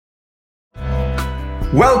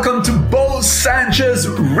Welcome to Bo Sanchez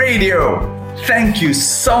Radio. Thank you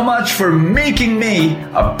so much for making me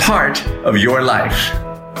a part of your life.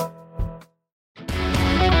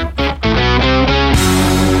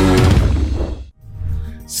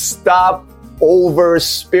 Stop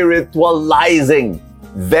over-spiritualizing.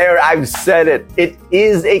 There, I've said it. It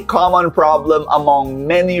is a common problem among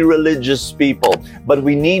many religious people, but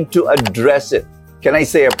we need to address it. Can I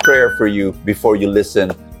say a prayer for you before you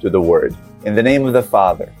listen to the word? In the name of the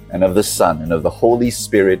Father, and of the Son, and of the Holy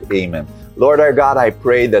Spirit, amen. Lord our God, I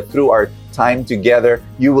pray that through our time together,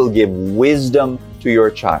 you will give wisdom to your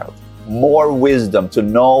child. More wisdom to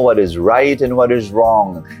know what is right and what is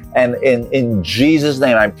wrong. And in Jesus'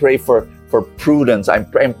 name, I pray for prudence. I'm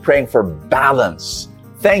praying for balance.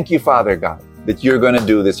 Thank you, Father God, that you're going to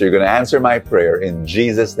do this. You're going to answer my prayer in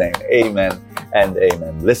Jesus' name. Amen and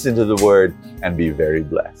amen. Listen to the word and be very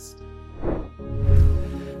blessed.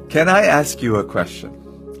 Can I ask you a question?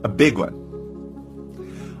 A big one.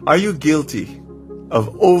 Are you guilty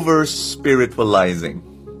of over-spiritualizing?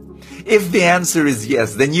 If the answer is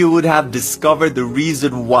yes, then you would have discovered the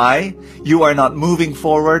reason why you are not moving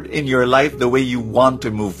forward in your life the way you want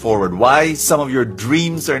to move forward. Why some of your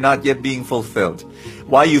dreams are not yet being fulfilled.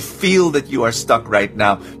 Why you feel that you are stuck right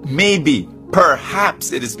now. Maybe,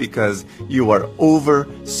 perhaps it is because you are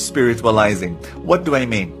over-spiritualizing. What do I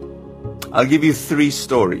mean? I'll give you 3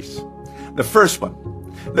 stories. The first one,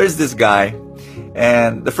 there's this guy,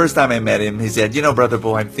 and the first time I met him, he said, Brother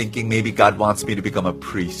Bo, I'm thinking maybe God wants me to become a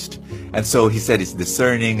priest. And so he said he's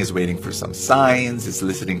discerning, he's waiting for some signs, he's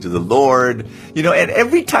listening to the Lord. And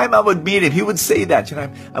every time I would meet him, he would say that,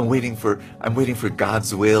 I'm waiting for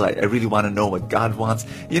God's will. I really want to know what God wants.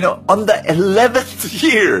 On the 11th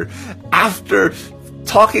year, after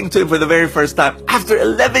talking to him for the very first time, after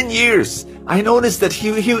 11 years, I noticed that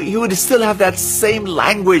he would still have that same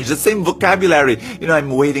language, the same vocabulary. I'm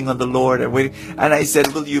waiting on the Lord, I'm waiting. And I said,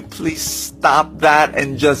 will you please stop that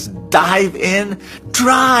and just dive in?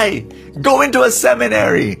 Try. Go into a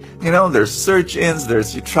seminary. There's search-ins,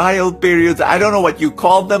 there's trial periods. I don't know what you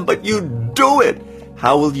call them, but you do it.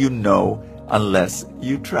 How will you know unless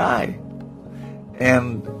you try?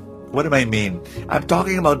 And what do I mean? I'm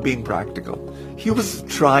talking about being practical. He was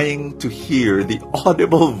trying to hear the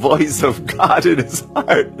audible voice of God in his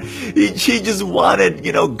heart. He just wanted,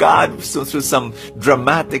 God through some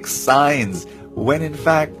dramatic signs, when in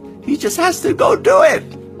fact, he just has to go do it.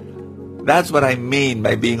 That's what I mean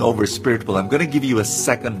by being over-spiritual. I'm going to give you a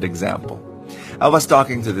second example. I was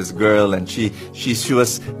talking to this girl, and she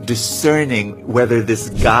was discerning whether this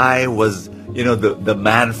guy was the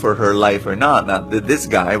man for her life or not. Now, this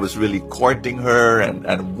guy was really courting her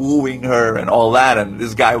and wooing her and all that, and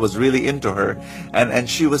this guy was really into her. And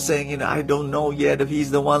she was saying, I don't know yet if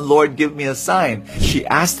he's the one. Lord, give me a sign. She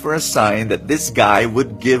asked for a sign that this guy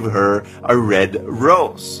would give her a red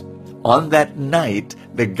rose. On that night,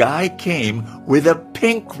 the guy came with a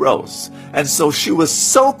pink rose. And so she was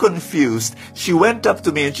so confused. She went up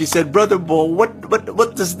to me and she said, Brother Bo, what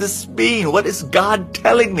does this mean? What is God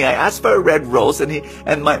telling me? I asked for a red rose,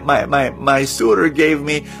 and my suitor gave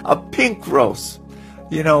me a pink rose.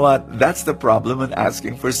 You know what? That's the problem in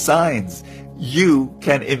asking for signs. You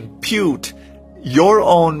can impute your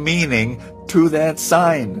own meaning to that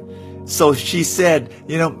sign. So she said,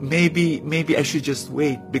 maybe I should just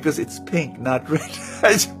wait because it's pink, not red.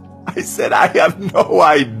 I said, I have no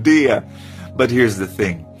idea. But here's the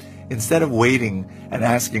thing. Instead of waiting and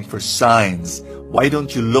asking for signs, why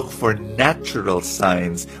don't you look for natural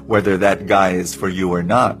signs, whether that guy is for you or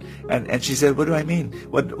not? And she said, what do I mean?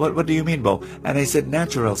 What do you mean, Bo? And I said,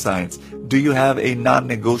 natural signs. Do you have a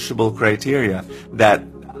non-negotiable criteria that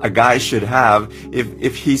a guy should have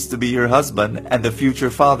if he's to be your husband and the future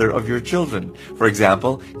father of your children? For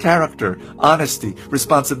example, character, honesty,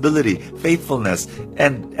 responsibility, faithfulness,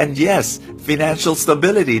 and yes, financial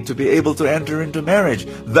stability to be able to enter into marriage.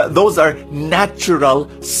 Those are natural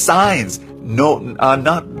signs. No,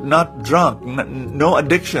 not drunk, no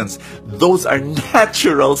addictions. Those are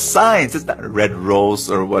natural signs. It's not a red rose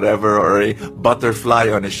or whatever, or a butterfly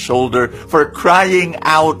on his shoulder. For crying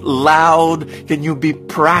out loud, can you be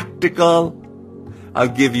practical? I'll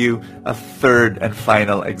give you a third and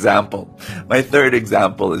final example. My third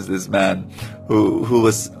example is this man who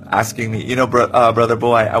was asking me, Brother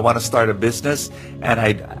Bo, I want to start a business, and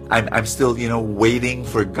I'm still, waiting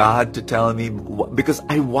for God to tell me, because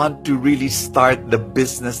I want to really start the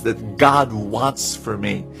business that God wants for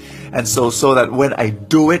me. And so that when I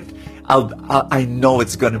do it, I know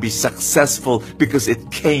it's going to be successful because it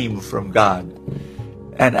came from God.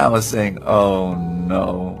 And I was saying, oh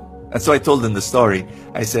no. And so I told him the story.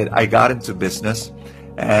 I said, I got into business,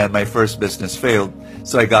 and my first business failed.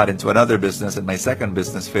 So I got into another business and my second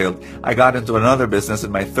business failed. I got into another business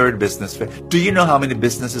and my third business failed. Do you know how many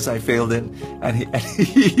businesses I failed in? And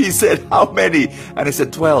he said, how many? And I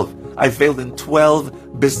said, 12. I failed in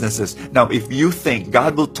 12 businesses. Now, if you think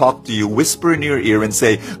God will talk to you, whisper in your ear and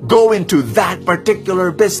say, go into that particular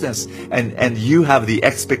business, and you have the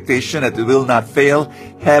expectation that it will not fail,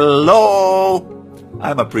 hello!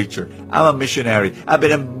 I'm a preacher. I'm a missionary. I've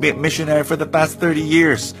been a missionary for the past 30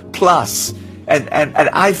 years plus. And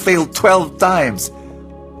I failed 12 times.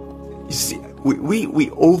 You see, we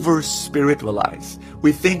over-spiritualize.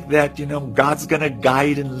 We think that, God's going to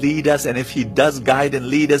guide and lead us. And if He does guide and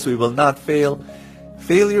lead us, we will not fail.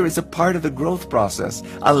 Failure is a part of the growth process.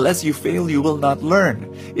 Unless you fail, you will not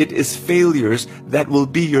learn. It is failures that will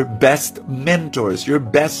be your best mentors, your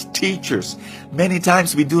best teachers. Many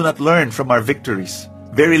times we do not learn from our victories.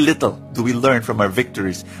 Very little do we learn from our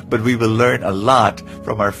victories, but we will learn a lot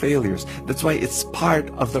from our failures. That's why it's part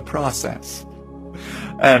of the process.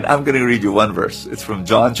 And I'm going to read you one verse. It's from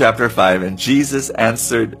John chapter 5. And Jesus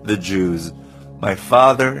answered the Jews, my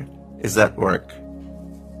Father is at work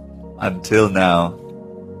until now,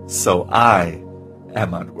 so I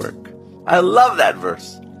am at work. I love that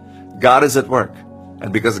verse. God is at work.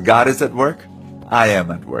 And because God is at work, I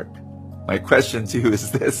am at work. My question to you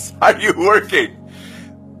is this: are you working?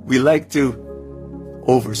 We like to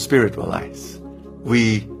over-spiritualize.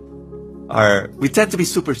 We tend to be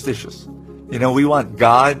superstitious. We want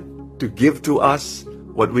God to give to us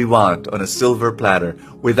what we want on a silver platter,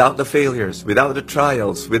 without the failures, without the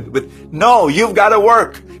trials. No, you've got to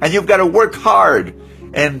work, and you've got to work hard.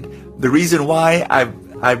 And the reason why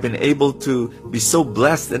I've been able to be so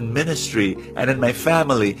blessed in ministry and in my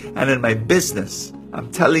family and in my business,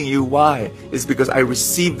 I'm telling you why. It's because I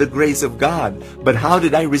received the grace of God. But how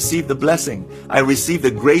did I receive the blessing? I received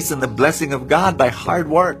the grace and the blessing of God by hard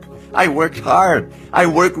work. I worked hard. I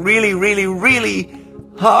worked really, really, really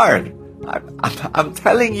hard. I'm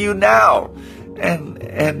telling you now. And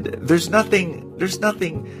there's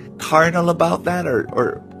nothing carnal about that,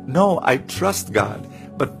 or no, I trust God.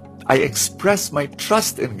 But I express my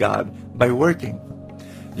trust in God by working.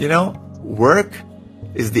 Work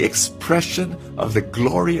is the expression of the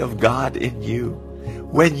glory of God in you.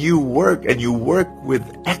 When you work, and you work with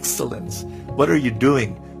excellence, what are you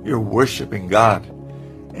doing? You're worshiping God.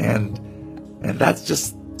 And that's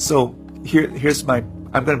just so.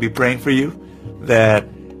 I'm going to be praying for you that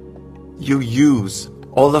you use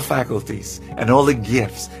all the faculties and all the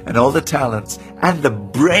gifts and all the talents and the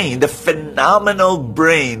brain, the phenomenal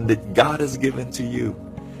brain that God has given to you.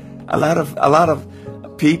 A lot of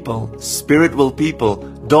people, spiritual people,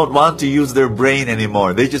 don't want to use their brain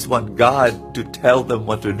anymore. They just want God to tell them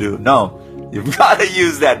what to do. No, you've got to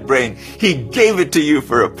use that brain. He gave it to you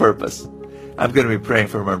for a purpose. I'm going to be praying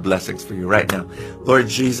for more blessings for you right now. Lord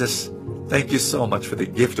Jesus, thank you so much for the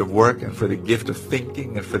gift of work and for the gift of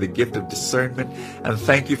thinking and for the gift of discernment. And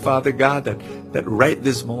thank you, Father God, that right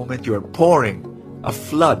this moment you are pouring a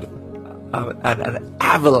flood, an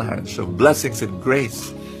avalanche of blessings and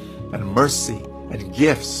grace and mercy and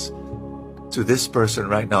gifts to this person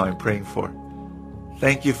right now I'm praying for.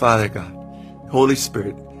 Thank you, Father God. Holy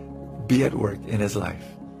Spirit, be at work in his life.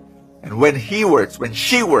 And when he works, when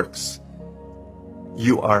she works,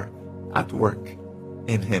 you are at work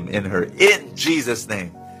in him, in her. In Jesus'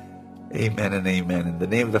 name. Amen and amen. In the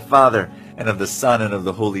name of the Father, and of the Son, and of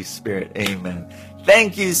the Holy Spirit. Amen.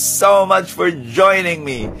 Thank you so much for joining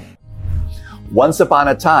me. Once upon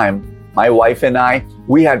a time, my wife and I,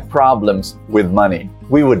 we had problems with money.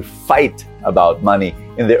 We would fight about money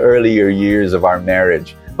in the earlier years of our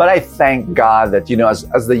marriage. But I thank God that,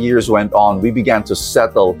 as the years went on, we began to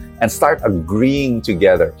settle and start agreeing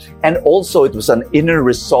together. And also, it was an inner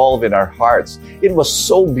resolve in our hearts. It was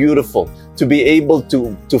so beautiful to be able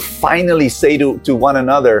to finally say to one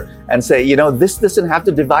another and say, this doesn't have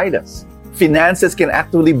to divide us. Finances can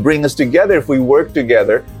actually bring us together if we work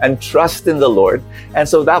together and trust in the Lord. And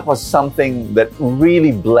so that was something that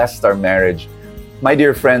really blessed our marriage. My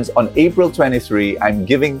dear friends, on April 23, I'm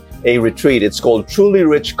giving a retreat. It's called Truly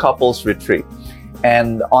Rich Couples Retreat.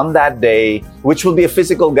 And on that day, which will be a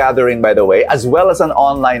physical gathering, by the way, as well as an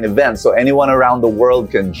online event, so anyone around the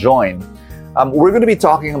world can join, we're going to be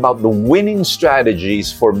talking about the winning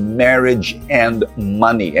strategies for marriage and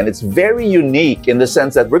money. And it's very unique in the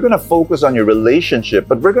sense that we're going to focus on your relationship,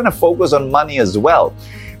 but we're going to focus on money as well.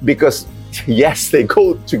 Because, yes, they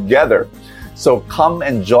go together. So come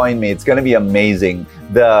and join me. It's going to be amazing.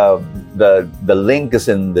 The link is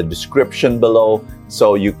in the description below,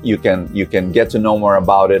 so you can get to know more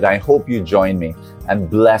about it. I hope you join me, and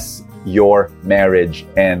bless your marriage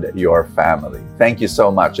and your family. Thank you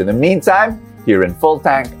so much. In the meantime, here in Full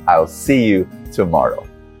Tank, I'll see you tomorrow.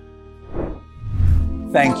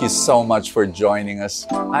 Thank you so much for joining us.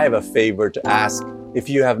 I have a favor to ask. If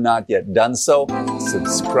you have not yet done so,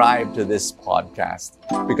 subscribe to this podcast,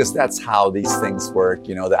 because that's how these things work,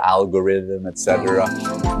 you know, the algorithm, etc.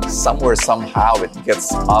 Somewhere, somehow it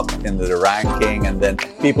gets up into the ranking, and then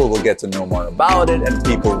people will get to know more about it, and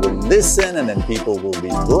people will listen, and then people will be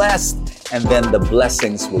blessed, and then the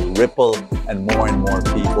blessings will ripple, and more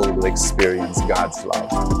people will experience God's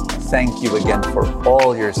love. Thank you again for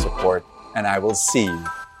all your support, and I will see you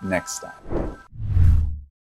next time.